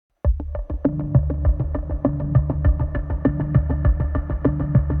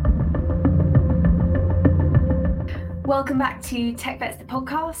Welcome back to Tech Vets, the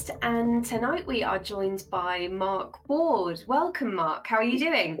podcast, and tonight we are joined by Mark Ward. Welcome, Mark. How are you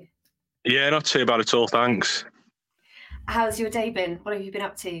doing? Yeah, not too bad at all, thanks. How's your day been? What have you been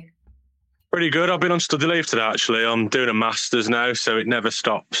up to? Pretty good. I've been on study leave today, actually. I'm doing a master's now, so it never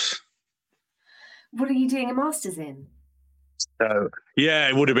stops. What are you doing a master's in? So, yeah,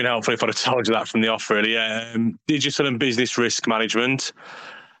 it would have been helpful if I'd have told you that from the off, really. Yeah, digital and business risk management.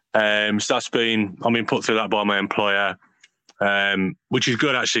 So that's been, I've been put through that by my employer, which is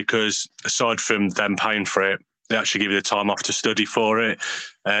good, actually, because aside from them paying for it, they actually give you the time off to study for it,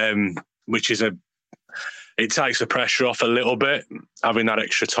 which is it takes the pressure off a little bit, having that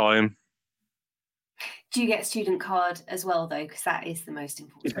extra time. Do you get a student card as well, though? Because that is the most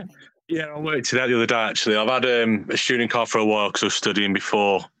important thing. Yeah, I worked it out the other day, actually. I've had a student card for a while because I was studying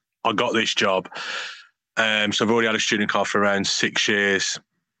before I got this job. So I've already had a student card for around 6 years.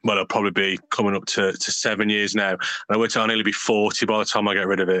 Well, it'll probably be coming up to 7 years now. And I worked out I'll nearly be 40 by the time I get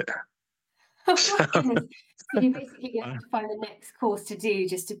rid of it. Oh, my goodness. So you basically have to find the next course to do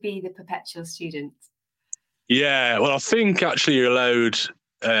just to be the perpetual student. Yeah, well, I think actually you're allowed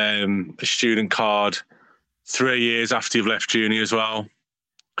a student card 3 years after you've left uni as well.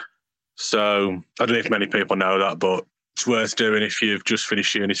 So I don't know if many people know that, but it's worth doing if you've just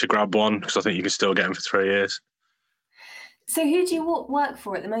finished uni to grab one, because I think you can still get them for 3 years. So who do you work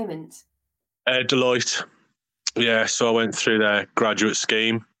for at the moment? Deloitte. Yeah, so I went through their graduate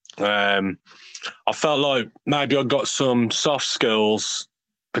scheme. I felt like maybe I got some soft skills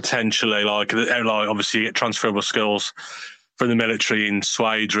potentially, like obviously you get transferable skills from the military in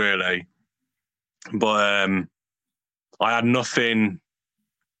Swades, really. But I had nothing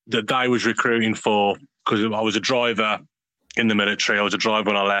that they was recruiting for, because I was a driver in the military. I was a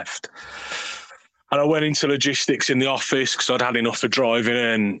driver when I left. And I went into logistics in the office because I'd had enough of driving,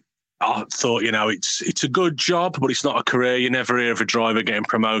 and I thought, it's a good job, but it's not a career. You never hear of a driver getting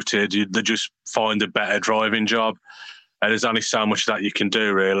promoted. They just find a better driving job. And there's only so much that you can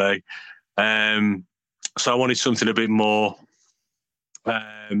do, really. So I wanted something a bit more.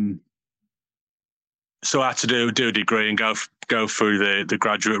 So I had to do a degree and go through the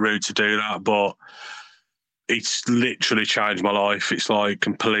graduate route to do that. But it's literally changed my life. It's like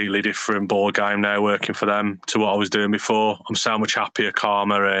completely different ball game now working for them to what I was doing before. I'm so much happier,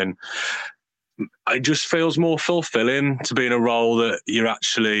 calmer, and it just feels more fulfilling to be in a role that you're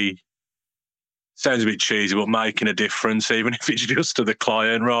actually, sounds a bit cheesy, but making a difference, even if it's just to the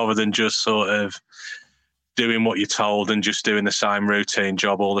client, rather than just sort of doing what you're told and just doing the same routine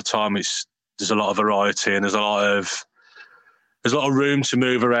job all the time. There's a lot of variety, and there's a lot of room to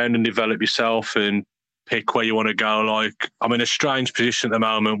move around and develop yourself and pick where you want to go. Like, I'm in a strange position at the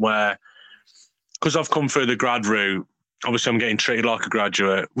moment where, because I've come through the grad route, obviously I'm getting treated like a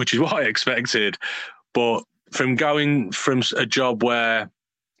graduate, which is what I expected. But from going from a job where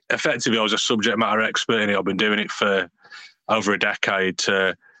effectively I was a subject matter expert in it, I've been doing it for over a decade,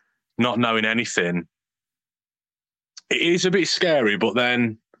 to not knowing anything, it is a bit scary. But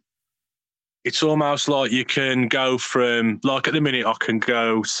then it's almost like you can go from, like at the minute, I can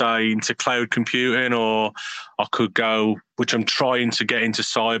go, say, into cloud computing, or I could go, which I'm trying to get into the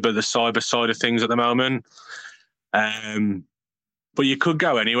cyber side of things at the moment. But you could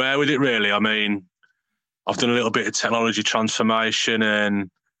go anywhere with it, really. I mean, I've done a little bit of technology transformation,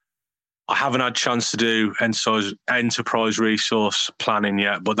 and I haven't had a chance to do enterprise resource planning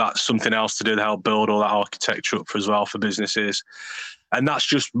yet, but that's something else to do to help build all that architecture up as well for businesses. And that's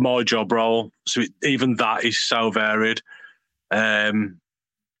just my job role. So even that is so varied. So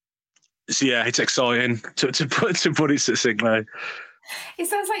yeah, it's exciting to put it succinctly. It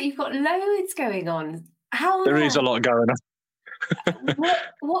sounds like you've got loads going on. There is a lot going on.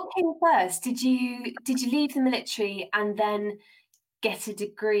 What came first? Did you leave the military and then get a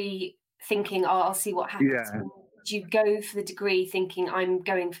degree thinking, I'll see what happens? Yeah. Did you go for the degree thinking I'm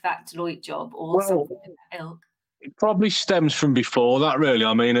going for that Deloitte job, or something of that ilk? It probably stems from before that, really.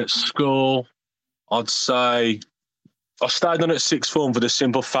 I mean, at school, I'd say I stayed on at sixth form for the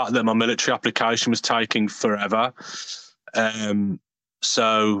simple fact that my military application was taking forever.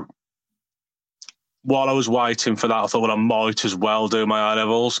 So while I was waiting for that, I thought, well, I might as well do my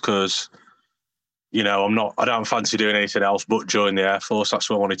A-levels, because, I don't fancy doing anything else but join the Air Force. That's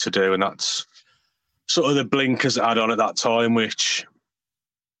what I wanted to do. And that's sort of the blinkers that I had on at that time, which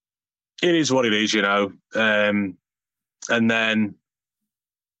it is what it is, And then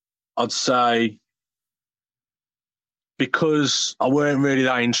I'd say, because I weren't really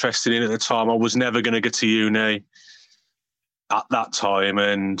that interested in it at the time, I was never going to get to uni at that time.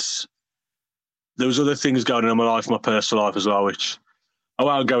 And there was other things going on in my life, my personal life as well, which I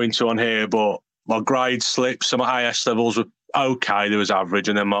won't go into on here, but my grades slipped. So my AS levels were okay, there was average,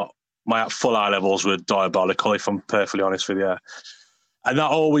 and then my full A levels were diabolical, if I'm perfectly honest with you. And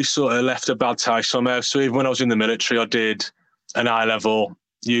that always sort of left a bad taste in my mouth. So even when I was in the military, I did an A level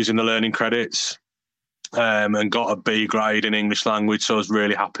using the learning credits, and got a B grade in English language. So I was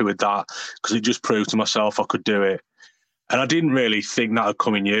really happy with that because it just proved to myself I could do it. And I didn't really think that would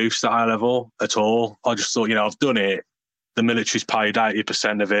come in use, that A level, at all. I just thought, I've done it. The military's paid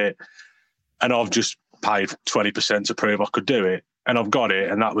 80% of it, and I've just paid 20% to prove I could do it. And I've got it,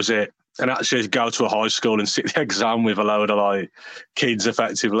 and that was it. And actually go to a high school and sit the exam with a load of kids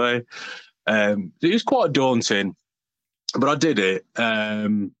effectively. It was quite daunting, but I did it.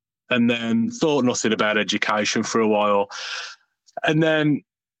 And then thought nothing about education for a while. And then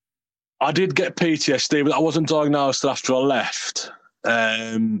I did get PTSD, but I wasn't diagnosed after I left.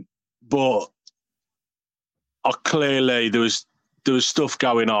 But I clearly there was stuff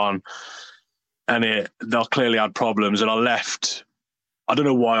going on, and I clearly had problems, and I left. I don't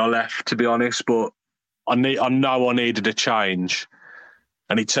know why I left, to be honest, but I know I needed a change,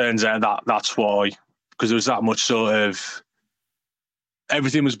 and it turns out that's why, because there was that much sort of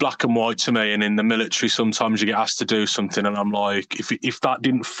everything was black and white to me. And in the military, sometimes you get asked to do something, and I'm like, if that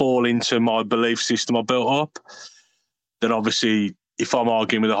didn't fall into my belief system I built up, then obviously if I'm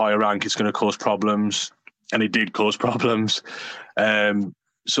arguing with a higher rank, it's going to cause problems, and it did cause problems.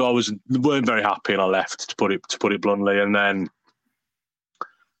 So I weren't very happy, and I left, to put it bluntly. And then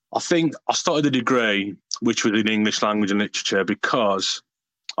I think I started a degree, which was in English language and literature, because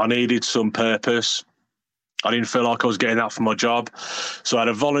I needed some purpose. I didn't feel like I was getting that from my job. So I had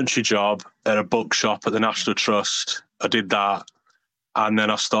a voluntary job at a bookshop at the National Trust. I did that. And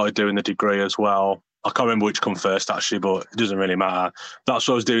then I started doing the degree as well. I can't remember which come first, actually, but it doesn't really matter. That's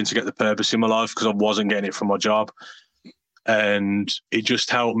what I was doing to get the purpose in my life, because I wasn't getting it from my job. And it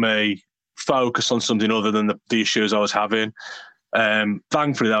just helped me focus on something other than the issues I was having.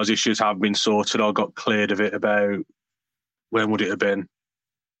 Thankfully, those issues have been sorted. I got cleared of it about, when would it have been?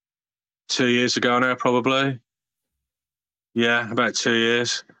 2 years ago now, probably. Yeah, about 2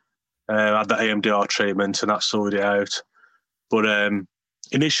 years. I had that EMDR treatment, and that sorted it out. But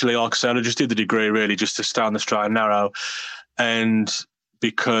initially, like I said, I just did the degree really just to stay on the straight and narrow. And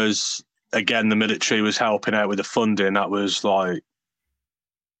because, again, the military was helping out with the funding, that was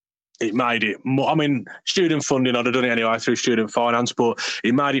it made it more. I mean, student funding, I'd have done it anyway through student finance, but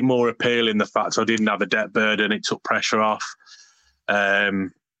it made it more appealing, the fact I didn't have a debt burden. It took pressure off. I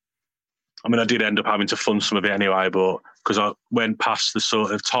mean, I did end up having to fund some of it anyway, but because I went past the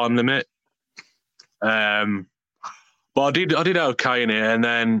sort of time limit. But I did okay in it. And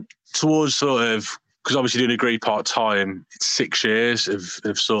then towards sort of, because obviously doing a degree part time, it's 6 years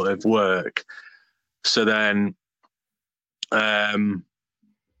of sort of work. So then,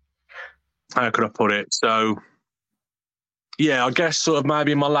 how could I put it? So, yeah, I guess sort of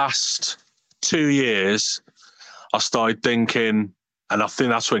maybe in my last 2 years, I started thinking, and I think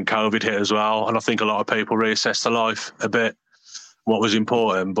that's when COVID hit as well. And I think a lot of people reassessed their life a bit, what was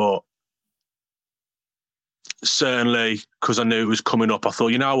important. But certainly, because I knew it was coming up, I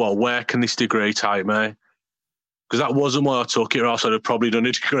thought, you know what, where can this degree take me? Because that wasn't why I took it, or else I'd have probably done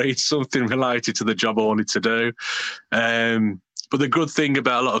a degree, something related to the job I wanted to do. But the good thing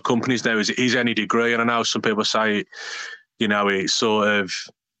about a lot of companies now is it is any degree. And I know some people say, it's sort of,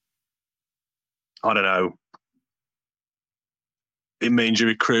 I don't know, it means you're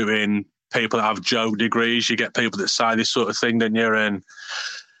recruiting people that have joke degrees. You get people that say this sort of thing, don't you? And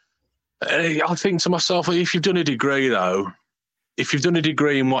I think to myself, if you've done a degree, though, if you've done a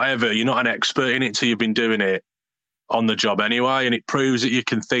degree in whatever, you're not an expert in it till you've been doing it on the job anyway. And it proves that you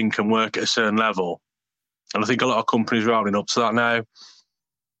can think and work at a certain level. And I think a lot of companies are opening up to that now.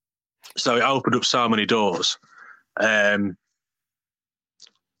 So it opened up so many doors. And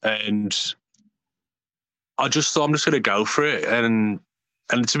I just thought I'm just going to go for it. And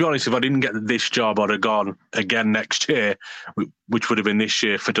to be honest, if I didn't get this job, I'd have gone again next year, which would have been this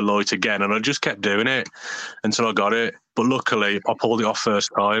year for Deloitte again. And I just kept doing it until I got it. But luckily, I pulled it off first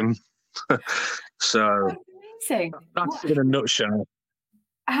time. So amazing. That's in a nutshell.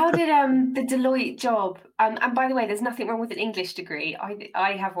 How did the Deloitte job? And by the way, there's nothing wrong with an English degree.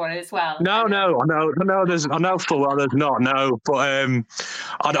 I have one as well. No, I know full well there's not. No, but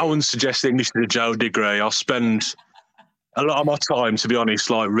I wouldn't suggest English is a joke degree. I'll spend a lot of my time, to be honest,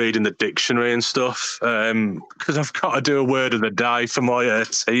 reading the dictionary and stuff, because I've got to do a word of the day for my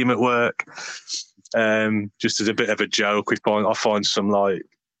team at work. Just as a bit of a joke, I find some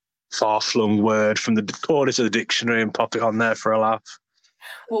far-flung word from the corners of the dictionary and pop it on there for a laugh.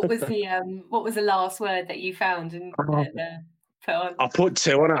 What was the last word that you found? put on? I put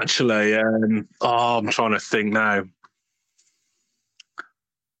two on actually. I'm trying to think now.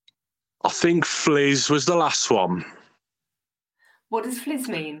 I think Fliz was the last one. What does fliz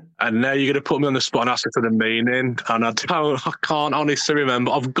mean? And now you're going to put me on the spot and ask me for the meaning. And I can't honestly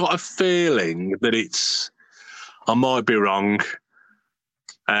remember. I've got a feeling that I might be wrong.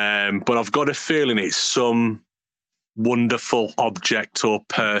 But I've got a feeling it's some wonderful object or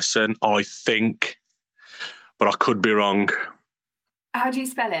person, I think. But I could be wrong. How do you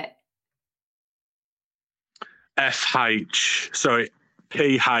spell it? PHLIZZ.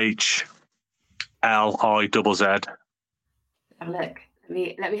 Have a look.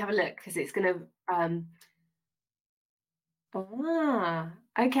 Let me have a look because it's gonna.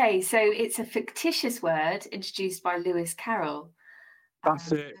 Okay. So it's a fictitious word introduced by Lewis Carroll.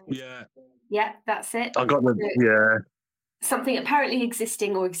 That's it. Yeah. Yeah, that's it. I got the yeah. Something apparently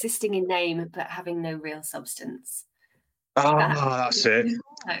existing or existing in name but having no real substance. That's it.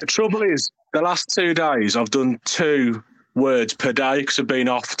 The trouble is, the last 2 days I've done 2 words per day because I've been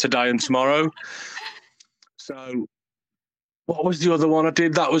off today and tomorrow. So, what was the other one I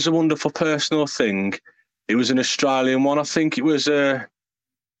did? That was a wonderful personal thing. It was an Australian one. I think it was a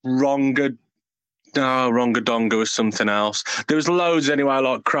Ronga. No, Ronga Donga was something else. There was loads anyway,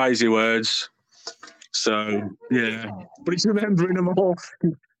 like crazy words. So, yeah. But it's remembering them all.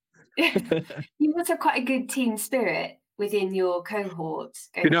 You must have quite a good team spirit within your cohort.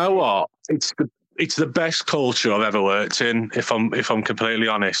 You know what? It's the best culture I've ever worked in. If I'm completely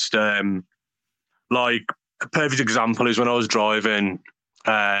honest, like a perfect example is when I was driving.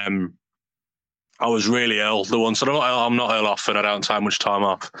 I was really ill the once. I'm not ill often. I don't take much time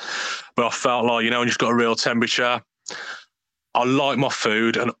off, but I felt like when you just got a real temperature. I like my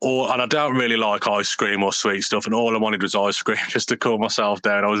food and I don't really like ice cream or sweet stuff. And all I wanted was ice cream just to cool myself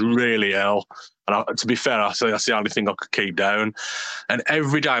down. I was really ill. And to be fair, I think that's the only thing I could keep down. And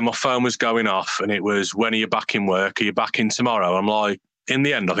every day my phone was going off and it was, when are you back in work? Are you back in tomorrow? I'm like, in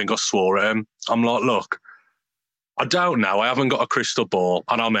the end, I think I swore at him. I'm like, look, I don't know. I haven't got a crystal ball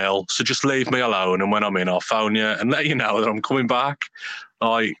and I'm ill. So just leave me alone. And when I'm in, I'll phone you and let you know that I'm coming back.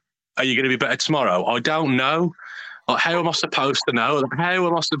 Like, are you going to be better tomorrow? I don't know. Like, how am I supposed to know? How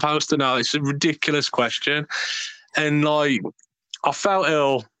am I supposed to know? It's a ridiculous question. And like, I felt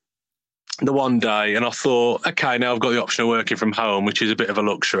ill the one day and I thought, okay, now I've got the option of working from home, which is a bit of a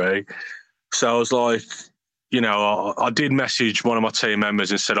luxury. So I was like, I did message one of my team members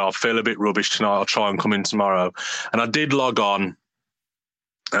and said, I feel a bit rubbish tonight. I'll try and come in tomorrow. And I did log on.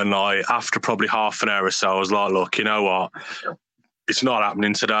 And after probably half an hour or so, I was like, look, you know what? It's not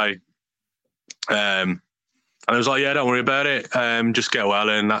happening today. And I was like, yeah, don't worry about it. Just get well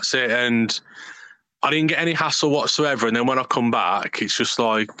and that's it. And I didn't get any hassle whatsoever. And then when I come back, it's just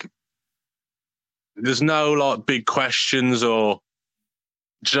like, there's no like big questions or,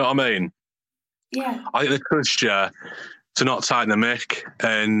 do you know what I mean? Yeah. I think they trust you to not take the mick.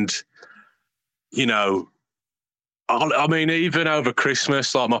 And, I mean, even over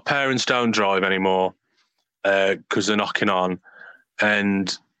Christmas, like my parents don't drive anymore because they're knocking on.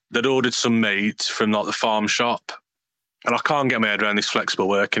 And they'd ordered some meat from like the farm shop. And I can't get my head around this flexible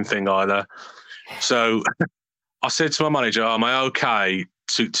working thing either. So I said to my manager, am I okay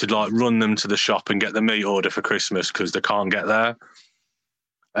to like run them to the shop and get the meat order for Christmas because they can't get there?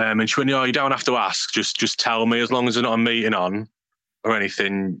 And she went, you don't have to ask. Just tell me, as long as there's not a meeting on or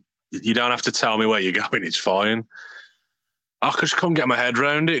anything. You don't have to tell me where you're going. It's fine. I just couldn't get my head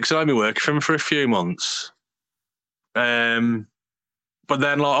around it because I've been working for him for a few months. But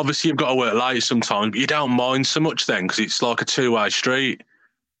then, like, obviously, you've got to work late sometimes, but you don't mind so much then because it's like a two-way street.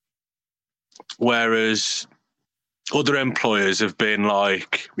 Whereas other employers have been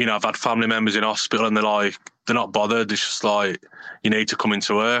like, I've had family members in hospital and they're not bothered. It's just like, you need to come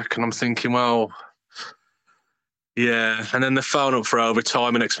into work. And I'm thinking, well, yeah. And then they phone up for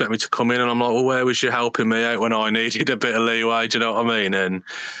overtime and expect me to come in. And I'm like, well, where was you helping me out when I needed a bit of leeway? Do you know what I mean?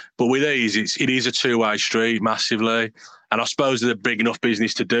 But with these, it is a two-way street massively. And I suppose they're a big enough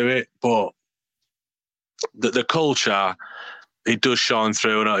business to do it. But the culture, it does shine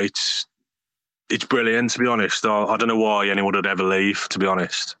through. And it's brilliant, to be honest. I don't know why anyone would ever leave, to be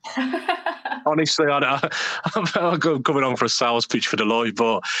honest. Honestly, I'm coming on for a sales pitch for Deloitte,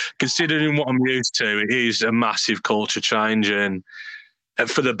 but considering what I'm used to, it is a massive culture change and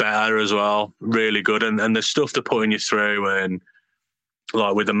for the better as well. Really good. And the stuff they're putting you through and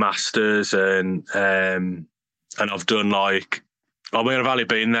like with the masters and I've done I've only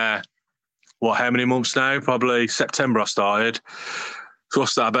been there, how many months now? Probably September I started. So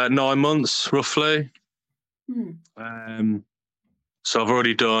what's that, about 9 months, roughly? So I've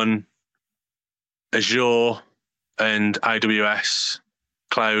already done Azure, and AWS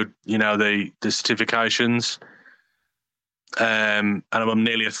cloud, the certifications. And I'm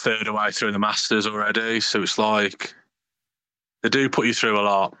nearly a third away through the masters already. So it's like they do put you through a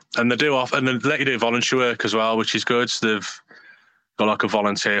lot, and and they let you do volunteer work as well, which is good. So they've got like a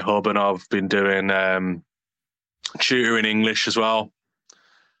volunteer hub, and I've been doing tutoring English as well.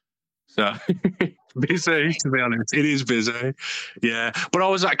 So busy, to be honest. It is busy. Yeah. But I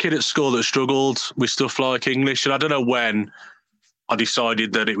was that kid at school that struggled with stuff like English. And I don't know when I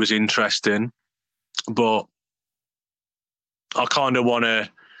decided that it was interesting, but I kind of want to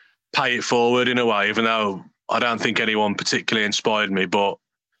pay it forward in a way, even though I don't think anyone particularly inspired me. But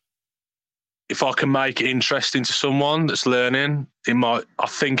if I can make it interesting to someone that's learning, I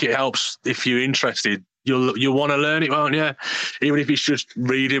think it helps. If you're interested, you'll want to learn it, won't you? Even if it's just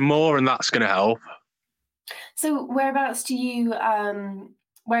reading more, and that's going to help. So whereabouts do you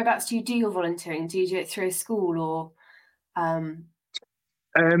do your volunteering? Do you do it through a school or?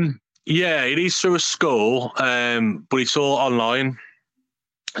 Yeah, it is through a school, but it's all online.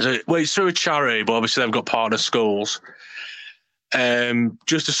 So, well, it's through a charity, but obviously they've got partner schools.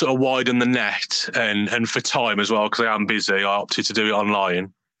 Just to sort of widen the net and for time as well, because I am busy, I opted to do it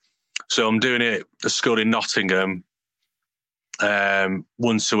online. So I'm doing it at a school in Nottingham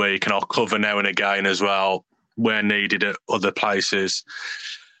once a week, and I'll cover now and again as well where needed at other places.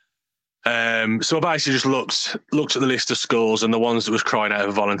 So I basically just looked at the list of schools, and the ones that was crying out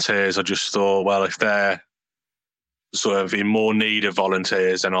for volunteers, I just thought, well, if they're sort of in more need of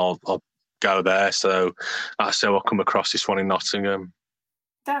volunteers, then I'll go there. So that's how I come across this one in Nottingham.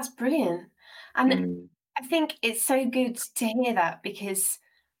 That's brilliant. And Mm. I think it's so good to hear that because,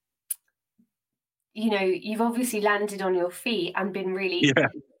 you've obviously landed on your feet and been really Yeah.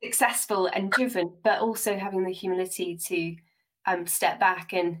 successful and driven, but also having the humility to step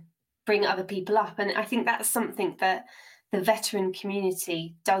back and bring other people up. And I think that's something that the veteran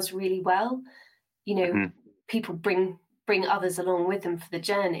community does really well. Mm. People bring others along with them for the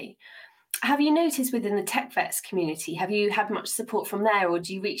journey. Have you noticed within the tech vets community, have you had much support from there, or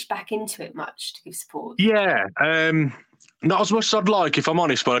do you reach back into it much to give support? Yeah. Not as much as I'd like, if I'm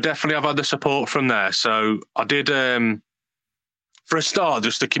honest, but I definitely have had the support from there. So I did, for a start,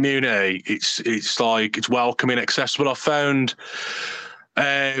 just the community. It's like it's welcoming, accessible. I found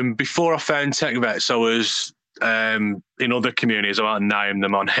before I found Tech Vets, I was in other communities. I won't name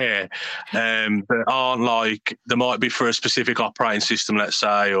them on here, that aren't like they might be for a specific operating system, let's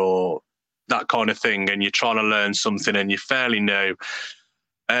say, or that kind of thing. And you're trying to learn something, and you're fairly new.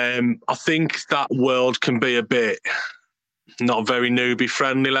 I think that world can be a bit not very newbie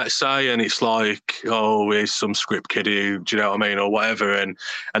friendly, let's say, and it's like, oh, here's some script kiddie, do you know what I mean, or whatever, and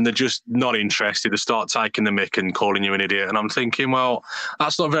they're just not interested. They start taking the mick and calling you an idiot, and I'm thinking, well,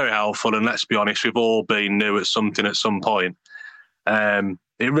 that's not very helpful. And let's be honest, we've all been new at something at some point. It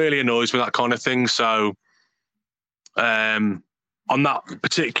really annoys me, that kind of thing. So on that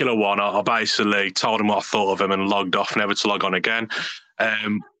particular one, I basically told them what I thought of them and logged off, never to log on again.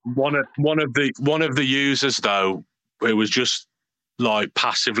 One of the users though, it was just like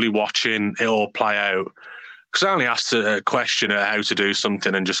passively watching it all play out. Because I only asked a question of how to do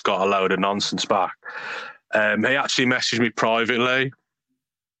something and just got a load of nonsense back. He actually messaged me privately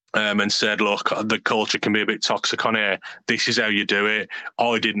and said, look, the culture can be a bit toxic on here. This is how you do it.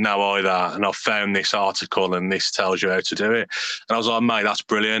 I didn't know either. And I found this article and this tells you how to do it. And I was like, mate, that's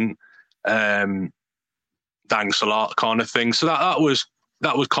brilliant. Thanks a lot, kind of thing. So that was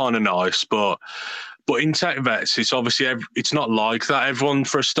kind of nice. But in Tech Vets, it's obviously, it's not like that. Everyone,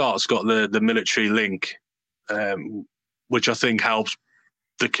 for a start, has got the military link, which I think helps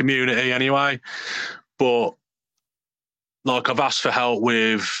the community anyway. But like, I've asked for help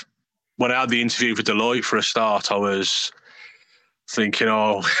with, when I had the interview for Deloitte for a start, I was thinking,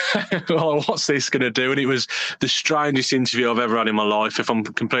 oh, what's this going to do? And it was the strangest interview I've ever had in my life. If I'm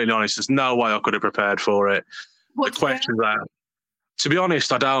completely honest, there's no way I could have prepared for it. What The questions that, to be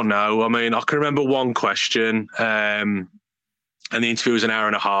honest, I don't know. I mean, I can remember one question, and the interview was an hour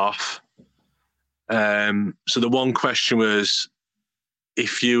and a half. So the one question was,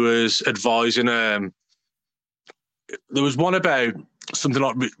 if you was advising, there was one about something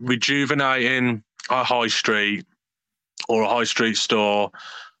like rejuvenating a high street or a high street store.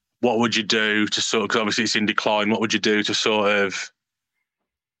 What would you do to sort of, because obviously it's in decline, what would you do to sort of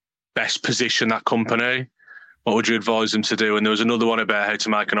best position that company? What would you advise them to do? And there was another one about how to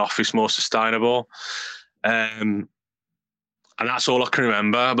make an office more sustainable. And that's all I can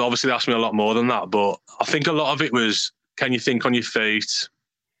remember. But obviously they asked me a lot more than that. But I think a lot of it was, can you think on your feet?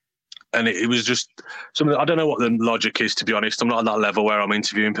 And it was just something, I don't know what the logic is, to be honest. I'm not at that level where I'm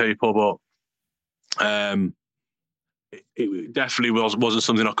interviewing people, but it definitely wasn't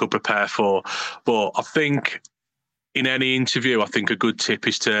something I could prepare for. But I think in any interview, I think a good tip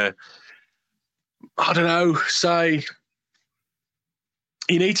is to, I don't know, say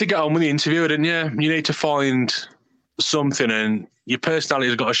you need to get on with the interviewer, don't you? You need to find something, and your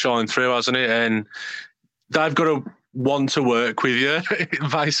personality's got to shine through, hasn't it? And they've got to want to work with you,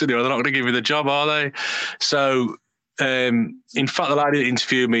 basically, or they're not going to give you the job, are they? So, in fact, the lady that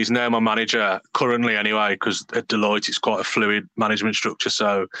interviewed me is now my manager currently, anyway, because at Deloitte it's quite a fluid management structure.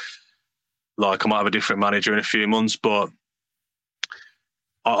 So, like, I might have a different manager in a few months, but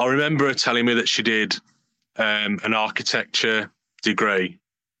I remember her telling me that she did an architecture degree.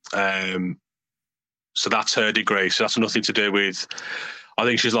 So that's her degree. So that's nothing to do with. I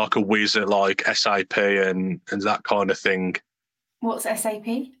think she's like a whiz at like SAP and that kind of thing. What's SAP?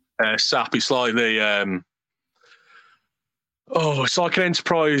 SAP. It's like the it's like an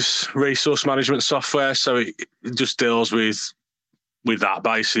enterprise resource management software. So it just deals with that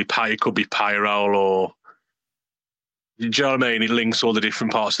basically. It could be payroll or. Do you know what I mean? It links all the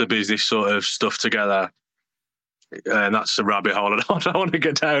different parts of the business sort of stuff together. And that's a rabbit hole I don't want to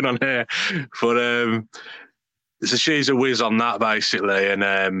get down on here. But so she's a whiz on that basically.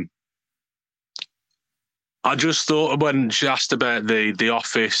 And I just thought when she asked about the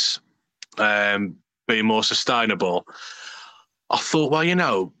office being more sustainable, I thought, well,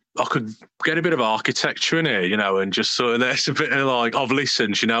 I could get a bit of architecture in here, and just sort of there's a bit of like, I've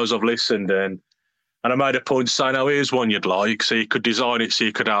listened, she knows I've listened. And I made a point to say, no, here's one you'd like. So you could design it so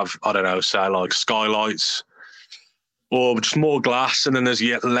you could have, I don't know, say like skylights or just more glass. And then there's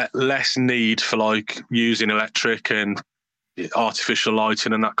yet less need for like using electric and artificial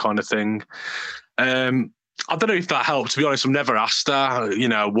lighting and that kind of thing. I don't know if that helped. To be honest, I've never asked her,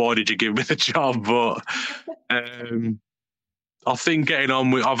 why did you give me the job? But I think getting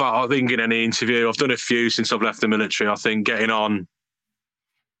on with, I think in any interview, I've done a few since I've left the military. I think getting on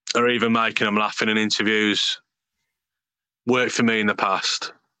or even making them laughing in interviews worked for me in the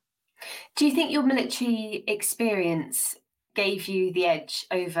past. Do you think your military experience gave you the edge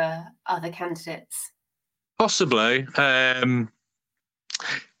over other candidates? Possibly.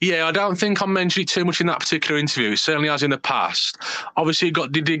 Yeah, I don't think I mentioned it too much in that particular interview. It certainly has in the past. Obviously,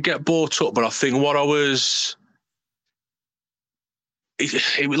 it did get brought up, but I think what I was...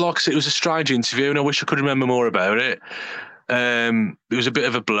 It like I said, it was a strange interview, and I wish I could remember more about it. It was a bit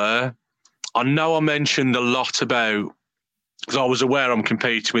of a blur. I know I mentioned a lot about... Because I was aware I'm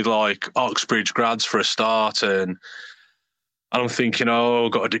competing with, like, Oxbridge grads for a start, and I'm thinking,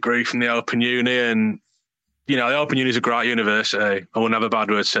 I've got a degree from the Open Uni, and the Open Uni is a great university. I wouldn't have a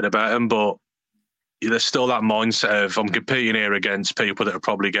bad word said about them, but there's still that mindset of I'm competing here against people that are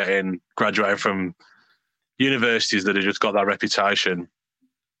probably graduating from universities that have just got that reputation.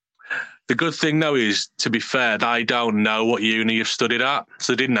 The good thing, though, is, to be fair, they don't know what uni you've studied at,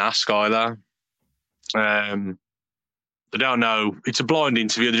 so they didn't ask either. They don't know. It's a blind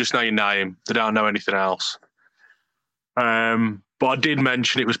interview. They just know your name. They don't know anything else. But I did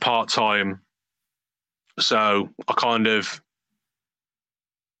mention it was part-time. So I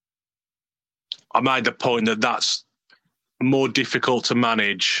made the point that that's more difficult to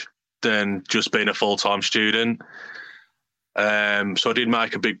manage than just being a full-time student. So I did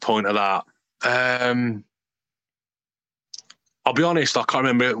make a big point of that. I'll be honest, I can't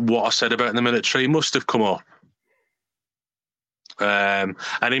remember what I said about the military. It must have come up. And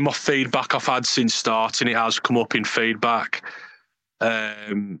in my feedback I've had since starting, it has come up in feedback,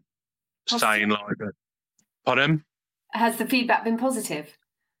 saying like, pardon? Has the feedback been positive?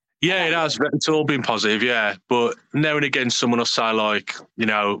 Yeah, it has. It's all been positive, yeah. But now and again, someone will say like,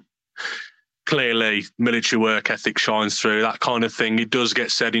 clearly military work ethic shines through, that kind of thing. It does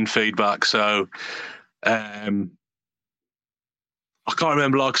get said in feedback. So I can't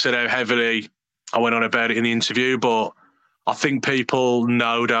remember, like I said, how heavily I went on about it in the interview, but I think people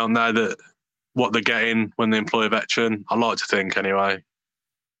know, don't they, that what they're getting when they employ a veteran. I like to think, anyway.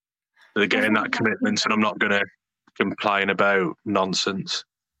 They're getting that commitment, and I'm not going to complain about nonsense.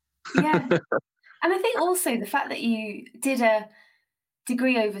 Yeah. And I think also the fact that you did a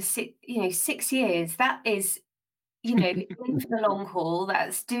degree over 6 years, that is, in for the long haul.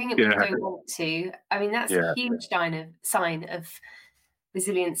 That's doing it when you don't want to. I mean, that's a huge sign of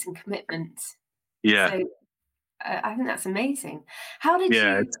resilience and commitment. Yeah. So I think that's amazing. How did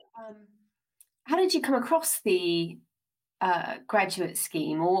you come across the graduate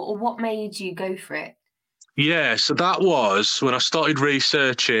scheme, or what made you go for it? Yeah, so that was when I started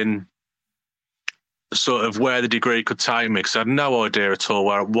researching sort of where the degree could take me, because I had no idea at all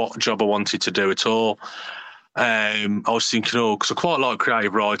what job I wanted to do at all. I was thinking, because I quite like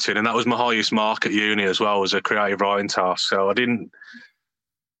creative writing, and that was my highest mark at uni as well, was a creative writing task. So I didn't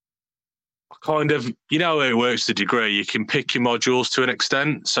kind of, how it works, the degree, you can pick your modules to an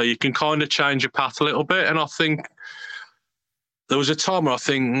extent, so you can kind of change your path a little bit. And I think there was a time where I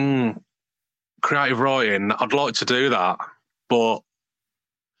think, creative writing, I'd like to do that, but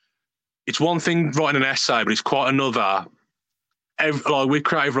it's one thing writing an essay, but it's quite another. Like with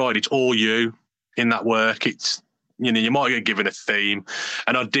creative writing, it's all you in that work. It's, you might get given a theme,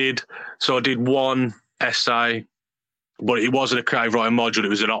 and I did. So I did one essay, but it wasn't a creative writing module. It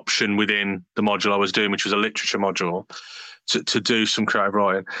was an option within the module I was doing, which was a literature module, to do some creative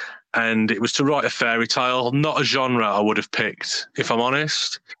writing. And it was to write a fairy tale, not a genre I would have picked, if I'm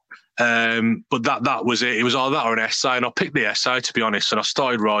honest. But that was it. It was either that or an essay, and I picked the essay, to be honest, and I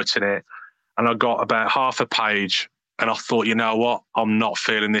started writing it, and I got about half a page, and I thought, you know what, I'm not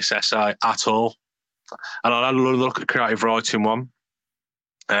feeling this essay at all. And I had a look at creative writing one,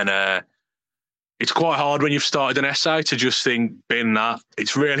 and it's quite hard when you've started an essay to just think, bin that.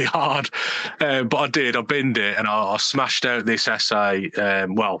 It's really hard. But I did. I binned it, and I smashed out this essay,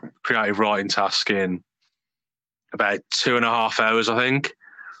 creative writing task in about 2.5 hours, I think.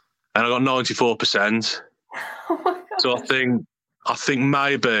 And I got 94%. Oh my God. So I think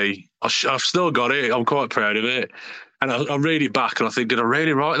maybe I've still got it. I'm quite proud of it. And I read it back and I think, did I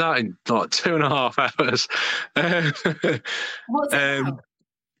really write that in like 2.5 hours? What's it about?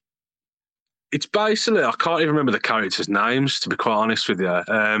 It's basically, I can't even remember the characters' names, to be quite honest with you.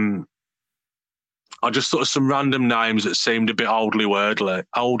 I just thought of some random names that seemed a bit oldly worldly.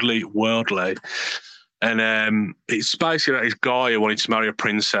 And it's basically that this guy who wanted to marry a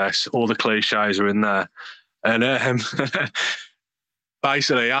princess. All the cliches are in there. And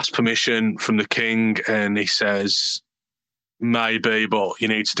basically, he asked permission from the king, and he says, maybe, but you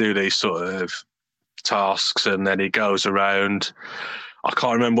need to do these sort of tasks. And then he goes around. I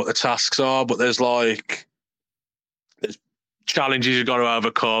can't remember what the tasks are, but there's challenges you've got to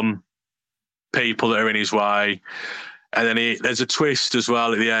overcome, people that are in his way. And then there's a twist as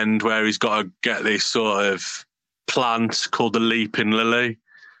well at the end where he's got to get this sort of plant called the Leaping Lily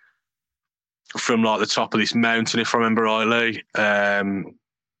from like the top of this mountain, if I remember rightly,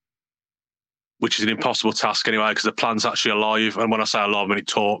 which is an impossible task anyway, because the plant's actually alive. And when I say alive, when it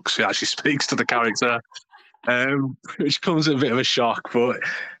talks, it actually speaks to the character. Which comes as a bit of a shock, but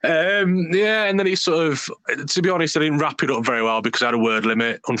and then he sort of, to be honest, I didn't wrap it up very well because I had a word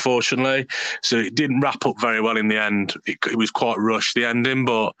limit, unfortunately, so it didn't wrap up very well in the end. It was quite rushed, the ending,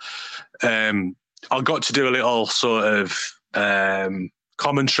 but I got to do a little sort of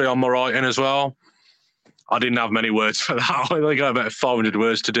commentary on my writing as well. I didn't have many words for that. I only got about 500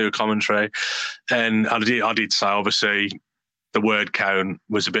 words to do a commentary, and I did say, obviously, the word count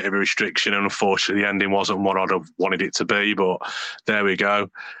was a bit of a restriction, and unfortunately the ending wasn't what I'd have wanted it to be, but there we go.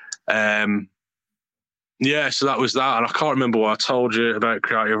 So that was that, and I can't remember what I told you about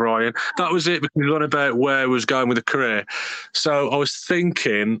creative writing. That was it, because we got about where I was going with the career. So I was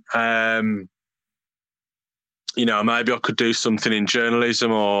thinking, maybe I could do something in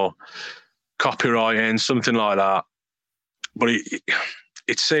journalism or copywriting, something like that. But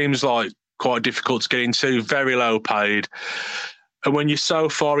it seems like quite difficult to get into, very low paid. And when you're so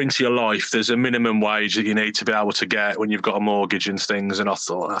far into your life, there's a minimum wage that you need to be able to get when you've got a mortgage and things. And I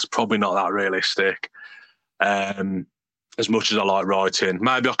thought that's probably not that realistic. As much as I like writing,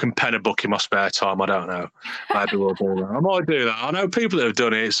 maybe I can pen a book in my spare time. I don't know. Maybe we'll do that. I might do that. I know people that have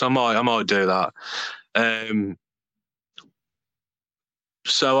done it, so I might do that.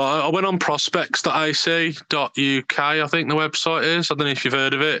 So I went on prospects.ac.uk, I think the website is. I don't know if you've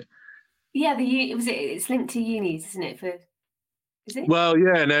heard of it. Yeah, it's linked to unis, isn't it? Is it? Well,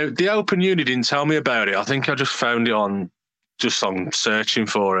 yeah, no, the Open Uni didn't tell me about it. I think I just found it on searching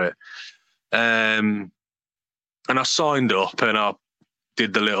for it. And I signed up and I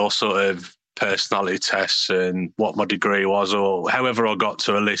did the little sort of personality tests and what my degree was, or however I got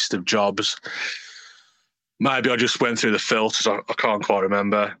to a list of jobs. Maybe I just went through the filters. I can't quite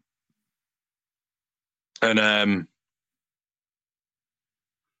remember. And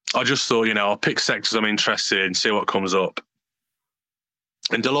I just thought, I'll pick sectors I'm interested in, see what comes up.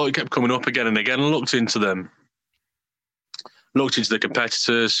 And Deloitte kept coming up again and again. I looked into them, looked into the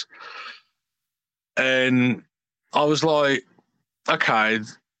competitors, and I was like, okay,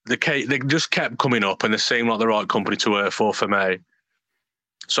 they just kept coming up and they seemed like the right company to work for me.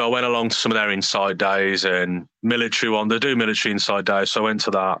 So I went along to some of their Insight days and military one. They do military Insight days, so I went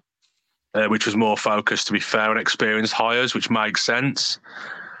to that, which was more focused, to be fair, on experienced hires, which makes sense.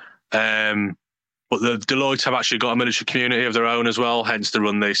 But the Deloitte have actually got a military community of their own as well, hence they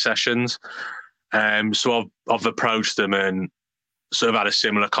run these sessions. So I've approached them and sort of had a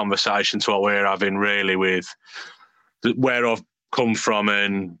similar conversation to what we're having, really, with where I've come from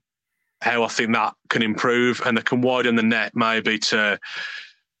and how I think that can improve, and they can widen the net maybe to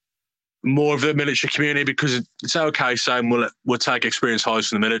more of the military community, because it's okay saying we'll take experienced hires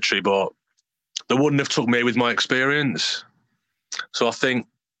from the military, but they wouldn't have took me with my experience. So I think,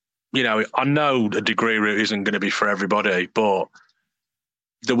 I know a degree route isn't going to be for everybody, but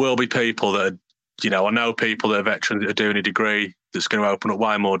there will be people that I know people that are veterans that are doing a degree that's going to open up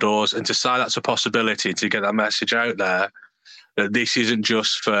way more doors. And to say that's a possibility, to get that message out there, that this isn't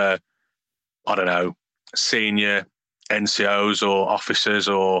just for, I don't know, senior NCOs or officers,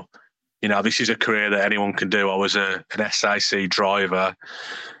 or, this is a career that anyone can do. I was an SAC driver,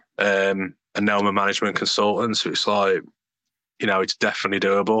 and now I'm a management consultant. So it's like, it's definitely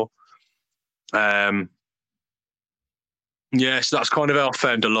doable. So that's kind of how I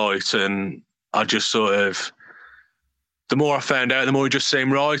found Deloitte. And I just sort of, the more I found out, the more it just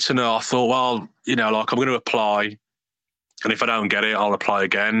seemed right. And I thought, well, I'm going to apply. And if I don't get it, I'll apply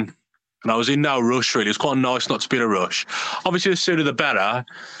again. And I was in no rush, really. It was quite nice not to be in a rush. Obviously, the sooner the better.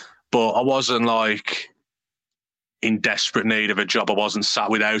 But I wasn't in desperate need of a job. I wasn't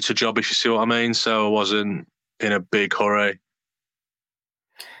sat without a job, if you see what I mean. So I wasn't in a big hurry.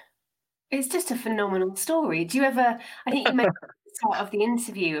 It's just a phenomenal story. Do you ever, I think you mentioned at the start of the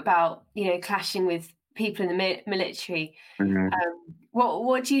interview about, clashing with people in the military. Mm-hmm.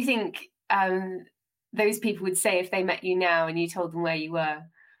 What do you think those people would say if they met you now and you told them where you were?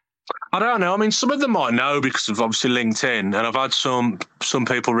 I don't know. I mean, some of them might know because of obviously LinkedIn, and I've had some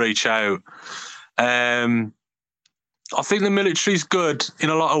people reach out. I think the military's good in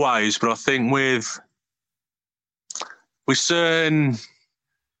a lot of ways, but I think with certain,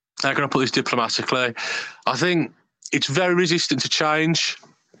 how can I put this diplomatically? I think it's very resistant to change.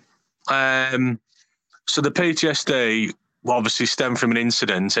 So the PTSD will obviously stem from an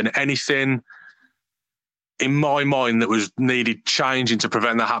incident, and anything in my mind that was needed changing to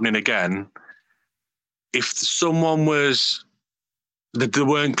prevent that happening again, if someone they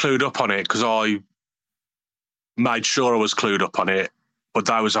weren't clued up on it, because I made sure I was clued up on it, but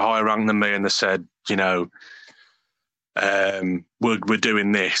they was a higher rank than me, and they said, we're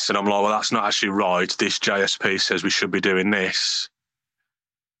doing this, and I'm like, well, that's not actually right. This JSP says we should be doing this,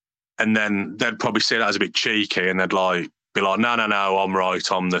 and then they'd probably see that as a bit cheeky, and they'd be like, no, I'm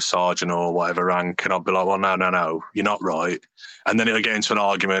right, I'm the sergeant or whatever rank, and I'd be like, well, no, you're not right, and then it'll get into an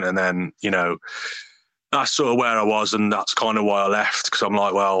argument, and then that's sort of where I was, and that's kind of why I left, because I'm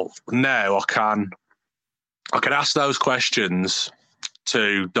like, well, now I can ask those questions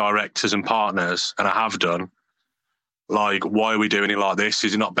to directors and partners, and I have done. Like, why are we doing it like this?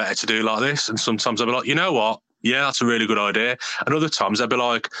 Is it not better to do it like this? And sometimes I'll be like, you know what? Yeah, that's a really good idea. And other times they'll be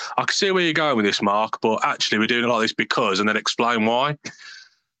like, I can see where you're going with this, Mark, but actually we're doing it like this because, and then explain why.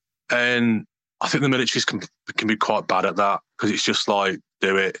 And I think the militaries can be quite bad at that, because it's just like,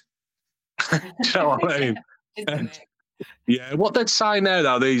 do it. Do you know what I mean? Yeah, what they'd say now,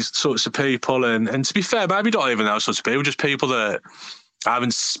 though, these sorts of people, and to be fair, maybe not even those sorts of people, just people that I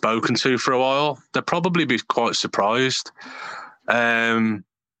haven't spoken to for a while, they'd probably be quite surprised.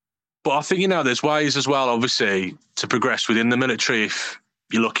 But I think, there's ways as well, obviously, to progress within the military if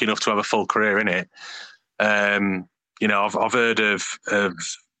you're lucky enough to have a full career in it. I've heard of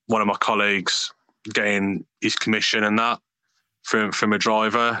one of my colleagues getting his commission and that from a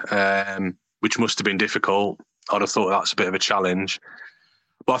driver, which must have been difficult. I'd have thought that's a bit of a challenge.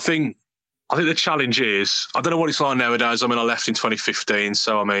 But I think the challenge is, I don't know what it's like nowadays. I mean, I left in 2015,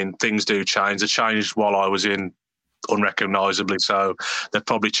 so I mean, things do change. They changed while I was in unrecognisably, so they've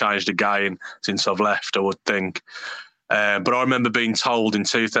probably changed again since I've left, I would think. But I remember being told in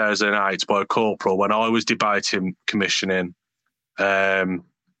 2008 by a corporal when I was debating commissioning,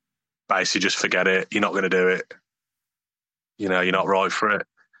 basically just forget it. You're not going to do it. You're not right for it.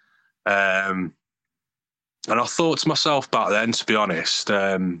 And I thought to myself back then, to be honest,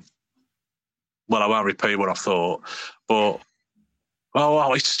 well, I won't repeat what I thought, but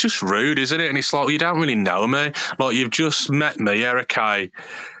well, it's just rude, isn't it? And it's like, well, you don't really know me. Like, you've just met me. Yeah, okay,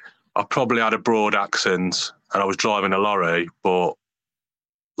 I probably had a broad accent and I was driving a lorry, but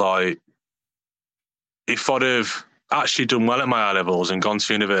like, if I'd have actually done well at my A-levels and gone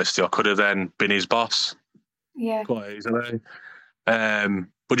to university, I could have then been his boss. Yeah. Quite easily.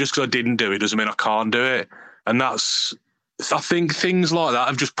 But just because I didn't do it doesn't mean I can't do it. And I think things like that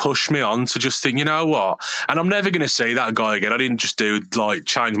have just pushed me on to just think, you know what? And I'm never going to see that guy again. I didn't just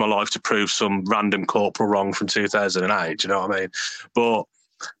change my life to prove some random corporal wrong from 2008. Do you know what I mean? But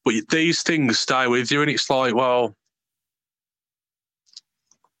these things stay with you, and it's like, well,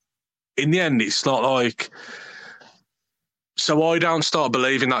 in the end, it's not like. So I don't start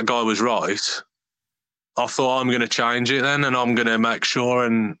believing that guy was right. I thought I'm going to change it then, and I'm going to make sure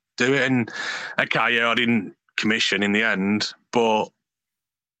and do it. And okay, yeah, I didn't commission in the end, but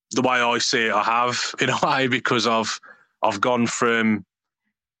the way I see it, I have in a way, because I've gone from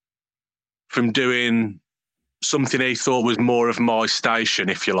doing something he thought was more of my station,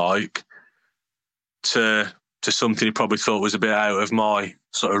 if you like, to something he probably thought was a bit out of my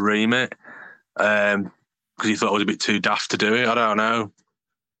sort of remit, because he thought I was a bit too daft to do it. I don't know.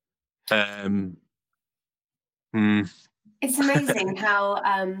 It's amazing how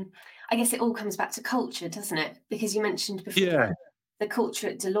I guess it all comes back to culture, doesn't it? Because you mentioned before Yeah. the culture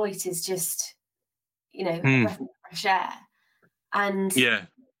at Deloitte is just, a breath of fresh air. And Yeah.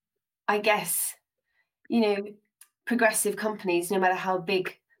 I guess, progressive companies, no matter how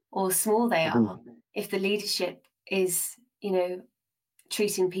big or small they are, if the leadership is,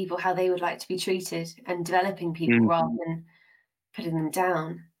 treating people how they would like to be treated and developing people rather than putting them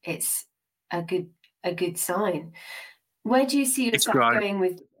down, it's a good sign. Where do you see yourself going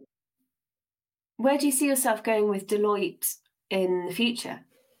with Deloitte in the future?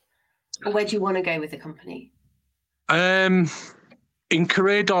 Or where do you want to go with the company? In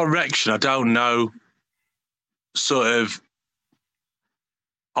career direction, I don't know. Sort of.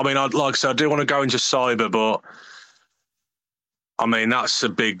 I mean, I'd like I said, I do want to go into cyber, but I mean that's a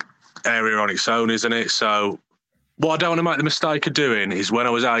big area on its own, isn't it? So what I don't want to make the mistake of doing is, when I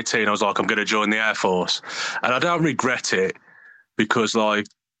was 18, I was like, I'm going to join the Air Force, and I don't regret it, because I've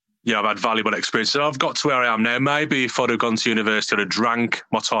had valuable experience. And I've got to where I am now. Maybe if I'd have gone to university, I'd have drank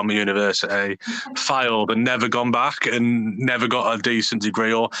my time at university, failed and never gone back and never got a decent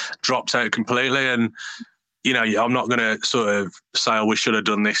degree, or dropped out completely. And, I'm not going to sort of say, we should have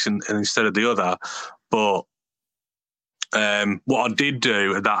done this instead of the other. But what I did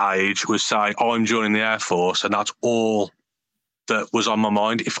do at that age was say, I'm joining the Air Force, and that's all that was on my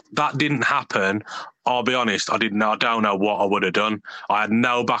mind. If that didn't happen, I'll be honest, I don't know what I would have done. I had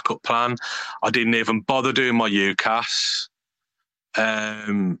no backup plan. I didn't even bother doing my UCAS.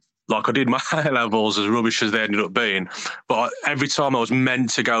 Like, I did my A levels, as rubbish as they ended up being. But every time I was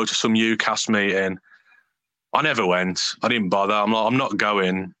meant to go to some UCAS meeting, I never went. I didn't bother. I'm not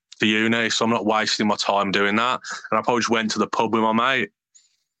going to uni, so I'm not wasting my time doing that. And I probably just went to the pub with my mate,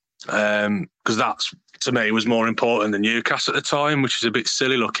 because that's, to me, was more important than UCAS at the time, which is a bit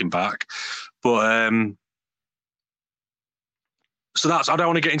silly looking back. But so I don't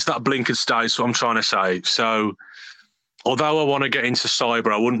want to get into that blinkered stage, so I'm trying to say. So although I want to get into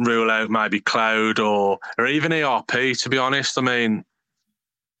cyber, I wouldn't rule out maybe cloud or even ERP, to be honest. I mean,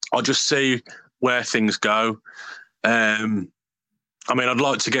 I'll just see where things go. I mean, I'd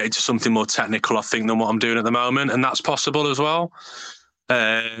like to get into something more technical, I think, than what I'm doing at the moment, and that's possible as well.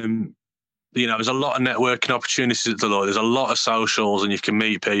 There's a lot of networking opportunities at Deloitte. There's a lot of socials, and you can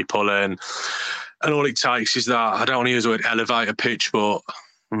meet people, and all it takes is that, I don't want to use the word elevator pitch, but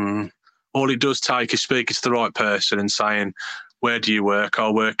all it does take is speaking to the right person and saying, where do you work?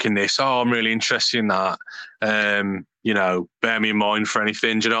 I work in this. Oh, I'm really interested in that. Bear me in mind for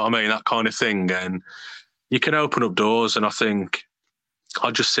anything. Do you know what I mean? That kind of thing. And you can open up doors, and I think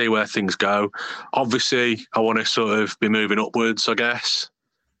I'll just see where things go. Obviously, I want to sort of be moving upwards, I guess.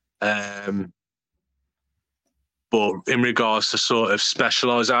 But in regards to sort of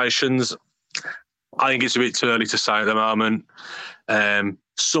specialisations, I think it's a bit too early to say at the moment.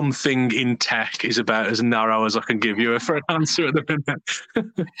 Something in tech is about as narrow as I can give you for an answer at the minute.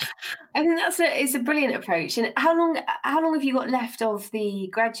 I think it's a brilliant approach. And how long have you got left of the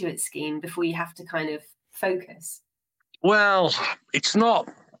graduate scheme before you have to kind of focus? Well, it's not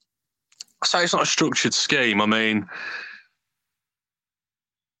a structured scheme. I mean,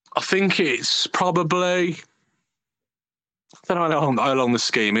 I think it's probably, I don't know how long the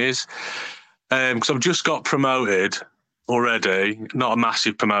scheme is, because I've just got promoted already. Not a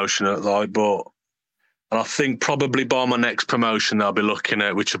massive promotion but I think probably by my next promotion they'll be looking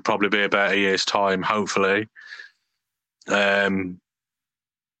at, which will probably be about a year's time, hopefully. I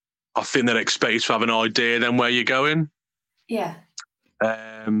think they'd expect you to have an idea then where you're going. Yeah.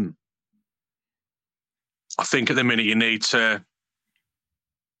 I think at the minute you need to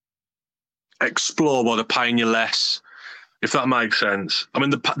explore why they're paying you less, if that makes sense. I mean,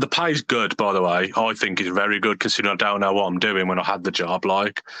 the pay's good, by the way. I think it's very good, considering I don't know what I'm doing when I had the job.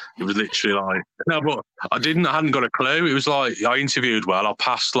 Like, it was literally like, no, but I hadn't got a clue. It was like, I interviewed well. I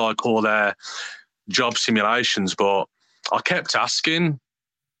passed like all their job simulations, but I kept asking.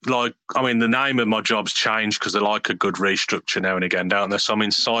 Like, I mean, the name of my job's changed because they like a good restructure now and again, don't they? So I'm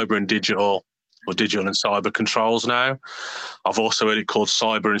in cyber and digital. or digital and cyber controls now. I've also heard it called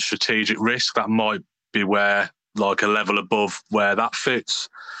cyber and strategic risk. That might be where, like, a level above where that fits.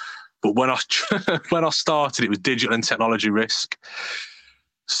 But when I when I started, it was digital and technology risk.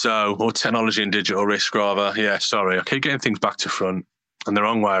 So, or technology and digital risk, rather. Yeah, sorry, I keep getting things back to front and the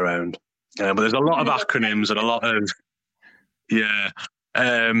wrong way around. But there's a lot of acronyms and a lot of, yeah.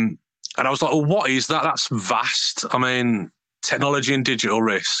 And I was like, well, what is that? That's vast. I mean, technology and digital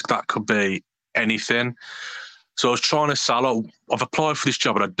risk, that could be anything. So I was trying to sell it. I've applied for this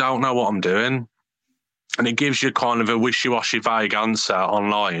job and I don't know what I'm doing. And it gives you kind of a wishy-washy, vague answer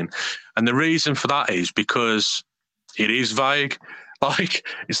online. And the reason for that is because it is vague. Like,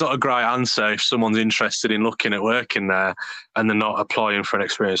 it's not a great answer if someone's interested in looking at working there and they're not applying for an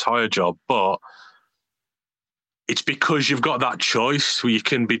experienced hire job. But it's because you've got that choice where you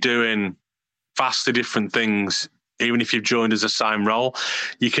can be doing vastly different things, even if you've joined as the same role.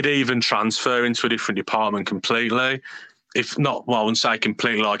 You could even transfer into a different department completely. If not, well, I wouldn't say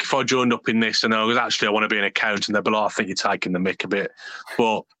completely. Like, if I joined up in this and I was actually, I want to be an accountant, they'd be like, I think you're taking the mick a bit.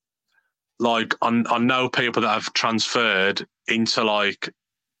 But like, I know people that have transferred into like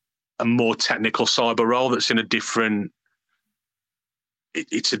a more technical cyber role that's in a different,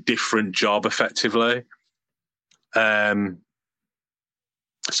 it's a different job effectively. So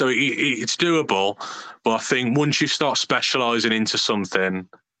it's doable, but I think once you start specialising into something,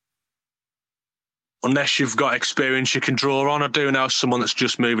 unless you've got experience you can draw on, I do know someone that's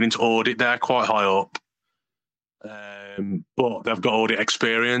just moving into audit. They're quite high up, but they've got audit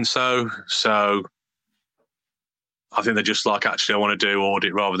experience. So I think they're just like, actually, I want to do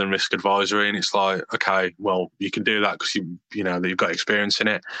audit rather than risk advisory. And it's like, okay, well, you can do that because you know that you've got experience in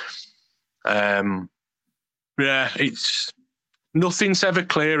it. Yeah, it's nothing's ever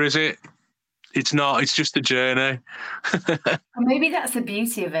clear, is it? It's not. It's just a journey. Maybe that's the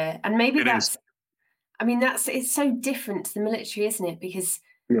beauty of it, and maybe It is. that's. I mean, it's so different to the military, isn't it? Because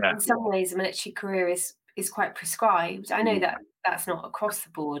Yeah. in some ways, a military career is quite prescribed. I know that that's not across the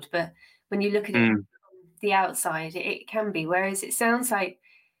board, but when you look at it from the outside, it can be. Whereas it sounds like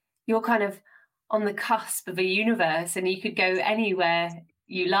you're kind of on the cusp of a universe, and you could go anywhere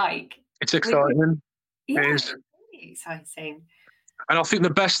you like. It's Which, exciting. It yeah, is. it's really exciting. And I think the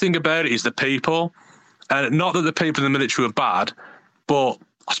best thing about it is the people. And not that the people in the military were bad, but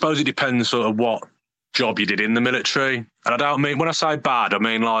I suppose it depends sort of what job you did in the military. And I don't mean, when I say bad, I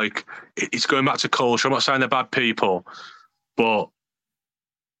mean like it's going back to culture. I'm not saying they're bad people, but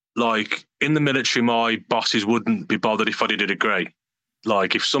like in the military, my bosses wouldn't be bothered if I did a degree.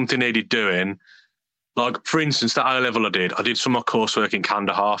 Like if something needed doing, like for instance, that A level I did some of my coursework in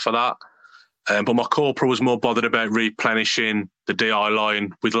Kandahar for that. But my corporal was more bothered about replenishing the DI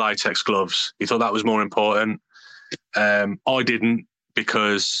line with latex gloves. He thought that was more important. I didn't,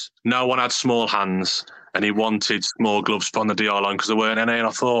 because no one had small hands and he wanted small gloves on the DI line because there weren't any. And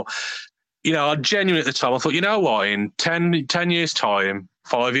I thought, you know, I genuinely at the time, I thought, you know what, in 10 years' time,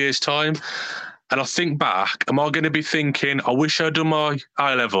 5 years' time, and I think back, am I going to be thinking, I wish I'd done my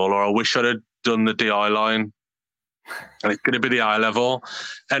A level or I wish I'd have done the DI line? And it's going to be the eye level.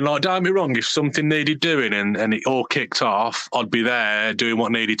 And like, don't be wrong, if something needed doing and it all kicked off, I'd be there doing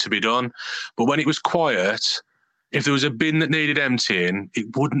what needed to be done. But when it was quiet, if there was a bin that needed emptying,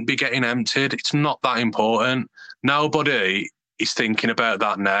 it wouldn't be getting emptied. It's not that important. Nobody is thinking about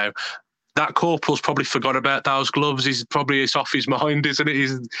that now. That corporal's probably forgot about those gloves. It's off his mind, isn't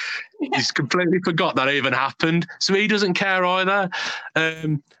it? He's completely forgot that even happened. So he doesn't care either.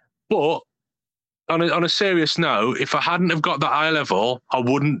 But on a serious note, if I hadn't have got that eye level, I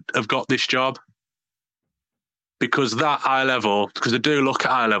wouldn't have got this job, because that eye level, because I do look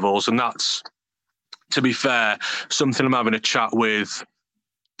at eye levels, and that's, to be fair, something I'm having a chat with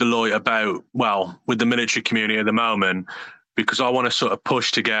Deloitte about, well, with the military community at the moment, because I want to sort of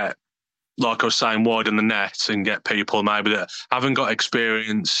push to get, like I was saying, widen the net and get people maybe that haven't got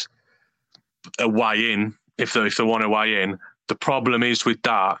experience a way in, if they want a way in. The problem is with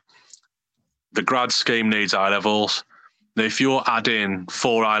that, the grad scheme needs eye levels. Now, if you're adding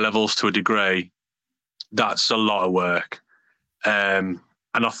 4 eye levels to a degree, that's a lot of work. And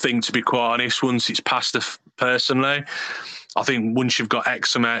I think, to be quite honest, once it's passed, personally, I think once you've got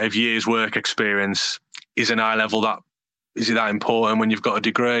X amount of years' work experience, is it that important when you've got a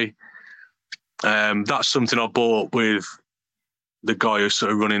degree? That's something I bought with the guy who's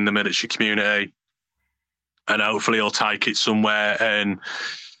sort of running the military community, and hopefully he'll take it somewhere and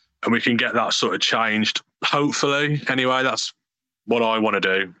we can get that sort of changed. Hopefully, anyway, that's what I want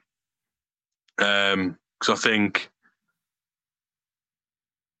to do. Because I think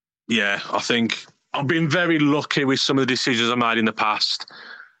I've been very lucky with some of the decisions I made in the past.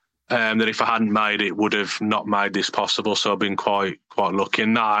 that if I hadn't made it, would have not made this possible. So I've been quite lucky.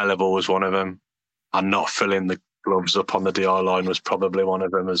 And that A level was one of them, and not filling the gloves up on the DI line was probably one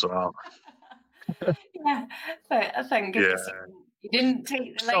of them as well. Yeah, but thank goodness you didn't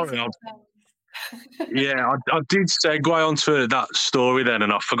take the later. Sorry, I did segue onto that story then,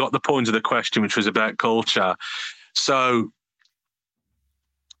 and I forgot the point of the question, which was about culture. So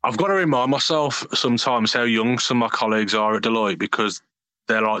I've got to remind myself sometimes how young some of my colleagues are at Deloitte, because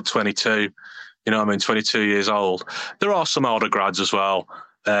they're like 22, you know what I mean, 22 years old. There are some older grads as well.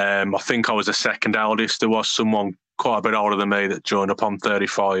 I think I was the second eldest. There was someone quite a bit older than me that joined up. I'm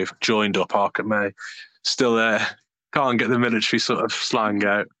 35, joined up, hark at me. Still there. Can't get the military sort of slang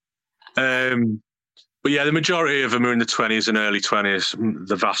out. But yeah, the majority of them are in the 20s and early 20s.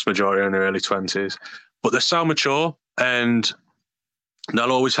 The vast majority are in their early 20s. But they're so mature, and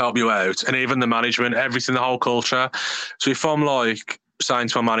they'll always help you out. And even the management, everything, the whole culture. So if I'm like saying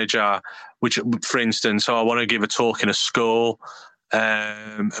to my manager, which, for instance, I want to give a talk in a school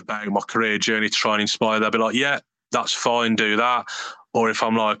about my career journey to try and inspire, they'll be like, yeah, that's fine, do that. Or if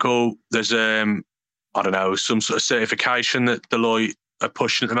I'm like, oh, there's, I don't know, some sort of certification that Deloitte are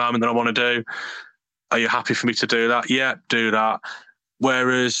pushing at the moment that I want to do, are you happy for me to do that? Yeah, do that.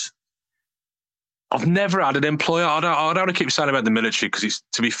 Whereas I've never had an employer. I don't want to keep saying about the military, because it's,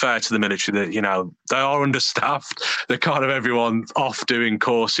 to be fair to the military, that, you know, they are understaffed. They're kind of everyone off doing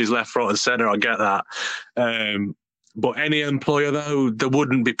courses left, right, and centre. I get that. But any employer, though, they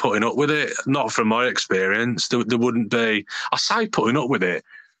wouldn't be putting up with it. Not from my experience. They wouldn't be. I say putting up with it.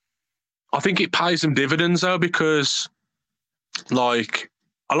 I think it pays them dividends, though, because like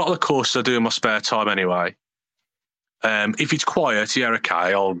a lot of the courses I do in my spare time anyway. If it's quiet, yeah,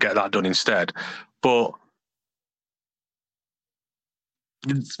 okay, I'll get that done instead. But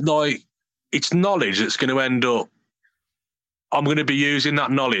like, it's knowledge that's going to end up. I'm going to be using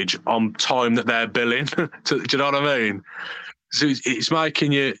that knowledge on time that they're billing. Do you know what I mean? So it's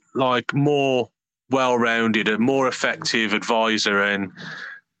making you like more well-rounded, a more effective advisor, and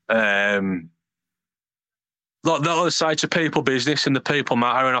like they'll say, to people business and the people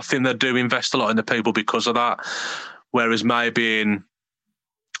matter. And I think they do invest a lot in the people because of that. Whereas maybe in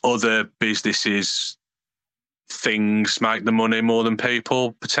other businesses, things make the money more than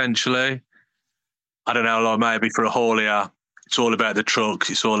people, potentially. I don't know, like maybe for a haulier, it's all about the trucks,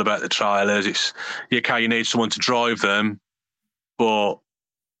 it's all about the trailers. It's, okay, you need someone to drive them, but,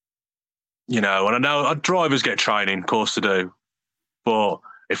 you know, and I know drivers get training, of course they do. But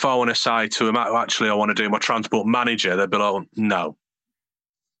if I want to say to them, actually, I want to do my transport manager, they'd be like, no.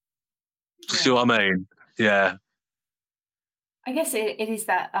 Yeah. See what I mean? Yeah. I guess it is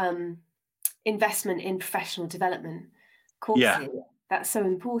that investment in professional development courses that's so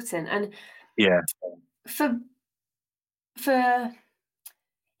important. And yeah, for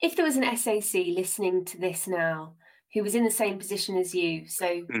if there was an SAC listening to this now who was in the same position as you,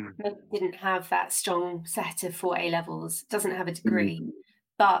 so maybe didn't have that strong set of 4 A levels, doesn't have a degree,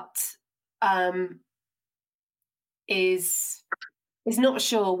 but is not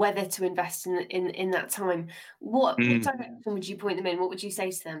sure whether to invest in that time, what direction would you point them in? What would you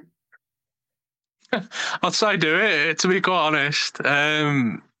say to them? I'd say do it, to be quite honest.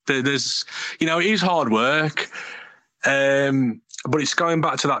 There's, you know, it is hard work, but it's going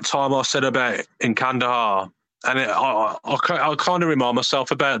back to that time I said about in Kandahar, and I kind of remind myself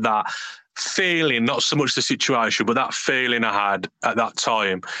about that feeling, not so much the situation, but that feeling I had at that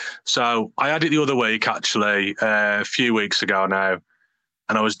time. So I had it the other week, actually, a few weeks ago now,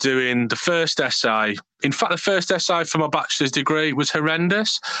 and I was doing the first essay. In fact, the first essay for my bachelor's degree was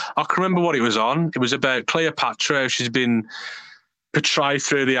horrendous. I can remember what it was on. It was about Cleopatra, how she's been portrayed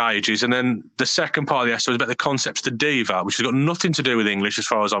through the ages. And then the second part of the essay was about the concepts of the diva, which has got nothing to do with English as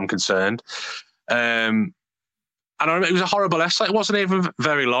far as I'm concerned. And I remember it was a horrible essay. It wasn't even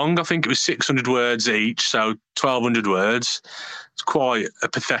very long. I think it was 600 words each, so 1,200 words. It's quite a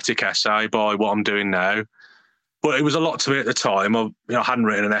pathetic essay by what I'm doing now. But it was a lot to me at the time. I hadn't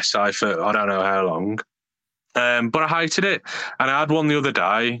written an essay for I don't know how long. But I hated it. And I had one the other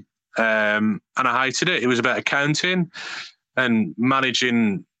day, and I hated it. It was about accounting and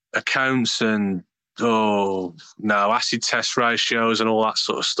managing accounts and, acid test ratios and all that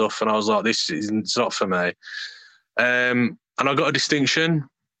sort of stuff. And I was like, it's not for me. And I got a distinction.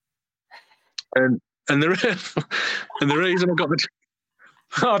 And the reason I got the...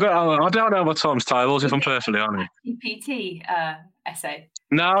 I don't know my times tables, if I'm perfectly honest. PT essay?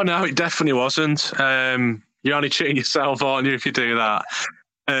 No, it definitely wasn't. You're only cheating yourself, aren't you, if you do that?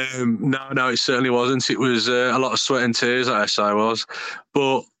 No, it certainly wasn't. It was a lot of sweat and tears, that essay was.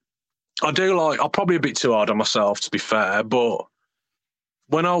 But I'm probably a bit too hard on myself, to be fair, but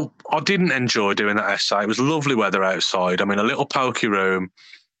when I didn't enjoy doing that essay. It was lovely weather outside. I'm in a little pokey room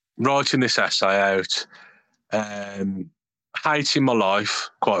writing this essay out, hating my life,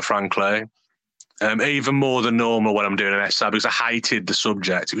 quite frankly. Even more than normal when I'm doing an essay because I hated the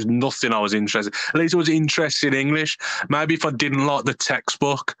subject. It was nothing I was interested. At least I was interested in English. Maybe if I didn't like the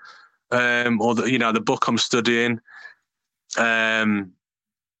textbook or the book I'm studying, I'll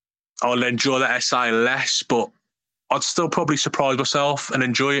enjoy that essay less. But I'd still probably surprise myself and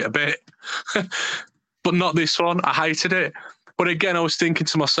enjoy it a bit. But not this one. I hated it. But again, I was thinking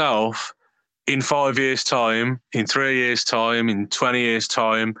to myself, in 5 years' time, in 3 years' time, in 20 years'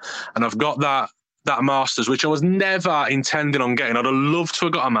 time, and I've got that master's, which I was never intending on getting. I'd have loved to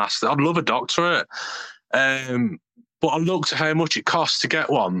have got a master. I'd love a doctorate. But I looked at how much it costs to get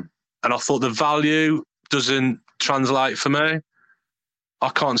one, and I thought the value doesn't translate for me. I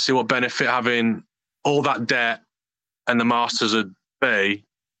can't see what benefit having all that debt and the master's would be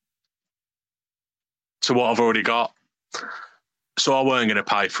to what I've already got. So I weren't going to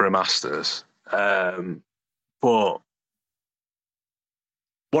pay for a master's. But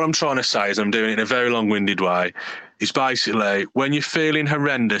what I'm trying to say is, I'm doing it in a very long-winded way, is basically when you're feeling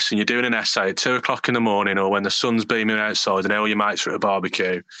horrendous and you're doing an essay at 2 o'clock in the morning, or when the sun's beaming outside and all your mates are at a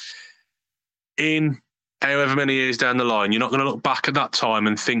barbecue, in however many years down the line, you're not going to look back at that time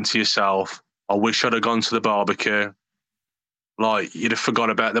and think to yourself, I wish I'd have gone to the barbecue. Like, you'd have forgotten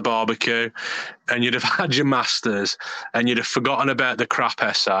about the barbecue and you'd have had your masters and you'd have forgotten about the crap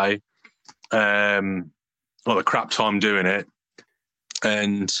essay, or the crap time doing it.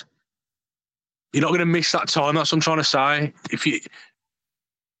 And you're not going to miss that time. That's what I'm trying to say.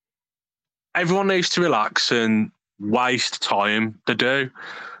 Everyone needs to relax and waste time. They do.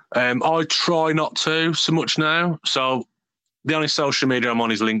 I try not to so much now. So the only social media I'm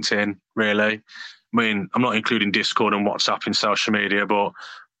on is LinkedIn, really. I mean, I'm not including Discord and WhatsApp in social media, but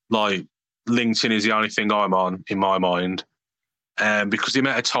like LinkedIn is the only thing I'm on in my mind. Because the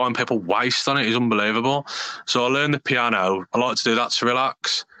amount of time people waste on it is unbelievable. So I learned the piano. I like to do that to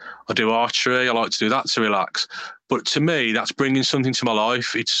relax. I do archery. I like to do that to relax. But to me, that's bringing something to my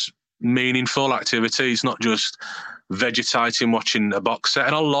life. It's meaningful activity. It's not just vegetating watching a box set.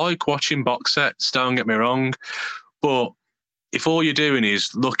 And I like watching box sets, don't get me wrong. But if all you're doing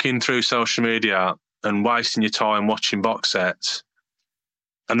is looking through social media and wasting your time watching box sets,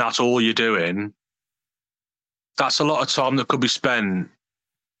 and that's all you're doing, that's a lot of time that could be spent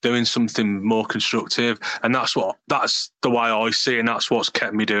doing something more constructive. And that's the way I see it, and that's what's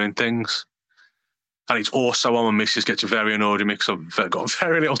kept me doing things. And it's also why my missus gets very annoyed with me, because I've got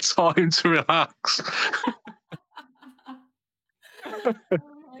very little time to relax. Oh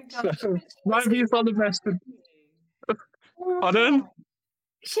my gosh. So maybe it's not the best. Pardon?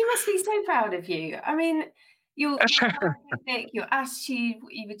 She must be so proud of you. I mean, your work ethic, your attitude,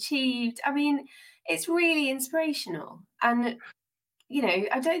 what you've achieved. I mean, it's really inspirational. And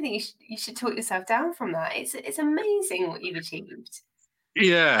I don't think you should talk yourself down from that. It's amazing what you've achieved.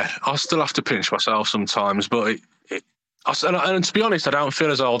 Yeah, I still have to pinch myself sometimes, but and to be honest, I don't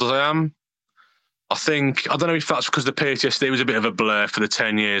feel as old as I am. I don't know if that's because the PTSD was a bit of a blur for the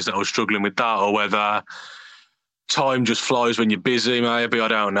 10 years that I was struggling with that, or whether time just flies when you're busy, maybe. I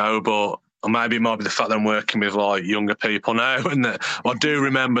don't know, but or maybe it might be the fact that I'm working with like younger people now. And I do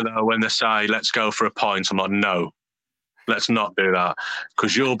remember though when they say, let's go for a pint, I'm like, no, let's not do that,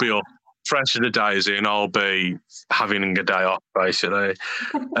 because you'll be up fresh as a daisy and I'll be having a day off, basically.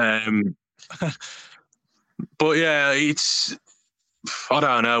 But yeah, I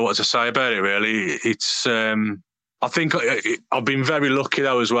don't know what to say about it, really. I think I've been very lucky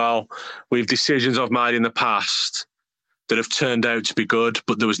though as well with decisions I've made in the past that have turned out to be good,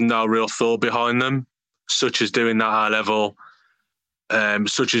 but there was no real thought behind them, such as doing that high level,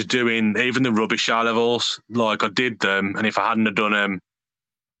 such as doing even the rubbish high levels. Like, I did them, and if I hadn't have done them,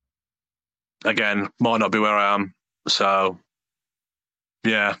 again, might not be where I am. So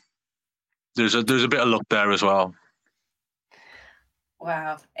yeah, there's a bit of luck there as well.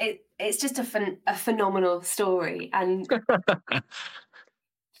 Wow, it's just a phenomenal story, and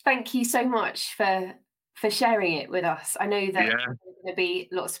thank you so much for sharing it with us. I know that there's going to be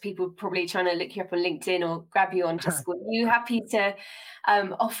lots of people probably trying to look you up on LinkedIn or grab you on Discord. Are you happy to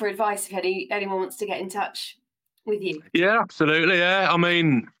offer advice if anyone wants to get in touch with you? Yeah, absolutely. Yeah, I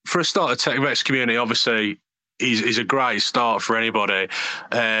mean, for a start, the TechVex community obviously is a great start for anybody.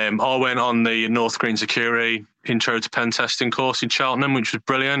 I went on the North Green Security Intro to Pen Testing course in Cheltenham, which was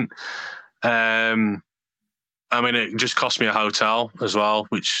brilliant. I mean, it just cost me a hotel as well,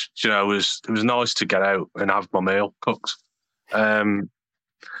 which it was nice to get out and have my meal cooked. But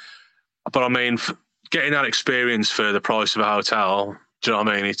I mean, getting that experience for the price of a hotel, Do you know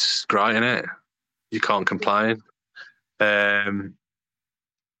what I mean? It's great, isn't it? You can't complain. And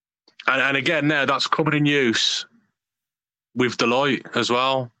again, now that's coming in use with Deloitte as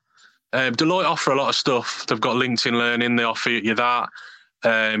well. Deloitte offer a lot of stuff. They've got LinkedIn Learning. They offer you that.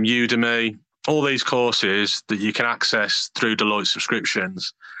 Udemy, all these courses that you can access through Deloitte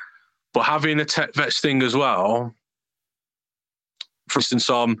subscriptions. But having the Tech Vets thing as well, for instance,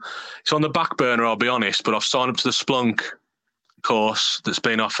 it's on the back burner, I'll be honest, but I've signed up to the Splunk course that's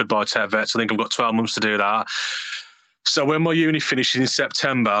been offered by Tech Vets. I think I've got 12 months to do that. So when my uni finishes in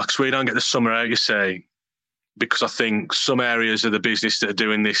September, because we don't get the summer out, you see, because I think some areas of the business that are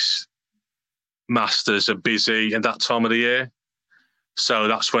doing this masters are busy at that time of the year. So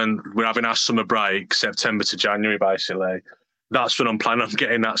that's when we're having our summer break, September to January, basically. That's when I'm planning on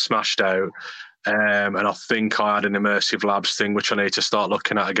getting that smashed out. And I think I had an immersive labs thing, which I need to start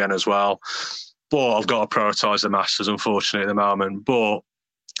looking at again as well. But I've got to prioritise the masters, unfortunately, at the moment. But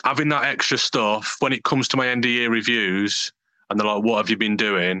having that extra stuff, when it comes to my end of year reviews, and they're like, what have you been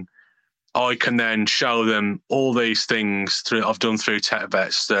doing? I can then show them all these things I've done through Tech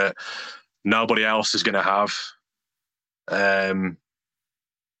Vets that nobody else is going to have.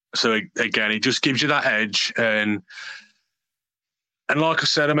 So again, it just gives you that edge. And like I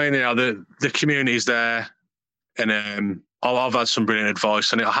said, I mean, the community is there. And I've had some brilliant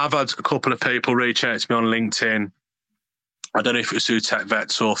advice. And I have had a couple of people reach out to me on LinkedIn. I don't know if it was through Tech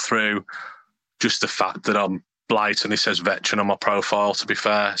Vets or through just the fact that I'm blatantly says veteran on my profile, to be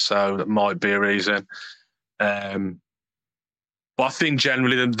fair. So that might be a reason. But I think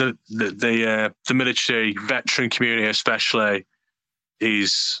generally the military veteran community especially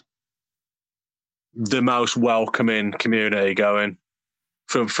is the most welcoming community going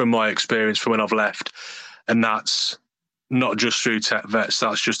from my experience from when I've left. And that's not just through Tech Vets,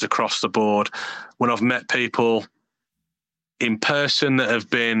 that's just across the board. When I've met people in person that have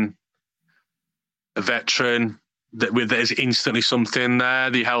been a veteran, there's instantly something there.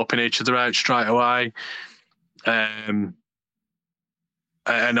 They're helping each other out straight away. And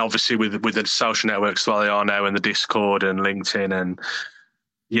obviously with the social networks that they are now, and the Discord and LinkedIn, and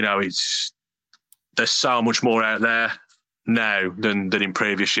there's so much more out there now than in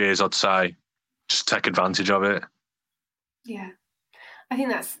previous years. I'd say just take advantage of it. Yeah, I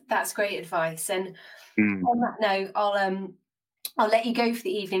think that's great advice. And on that note, I'll let you go for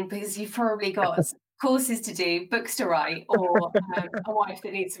the evening, because you've probably got courses to do, books to write, or a wife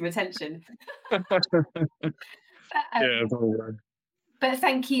that needs some attention. But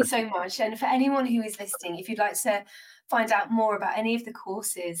thank you so much. And for anyone who is listening, if you'd like to find out more about any of the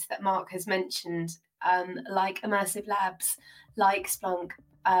courses that Mark has mentioned, like Immersive Labs, like Splunk,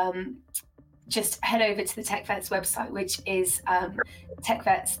 just head over to the Tech Vets website, which is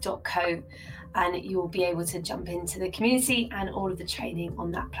techvets.co, and you'll be able to jump into the community and all of the training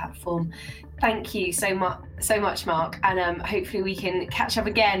on that platform. Thank you so much, Mark, and hopefully we can catch up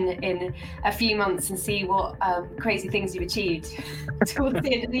again in a few months and see what crazy things you've achieved towards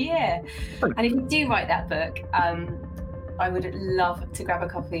the end of the year. And if you do write that book, I would love to grab a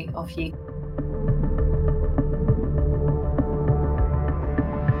copy off you.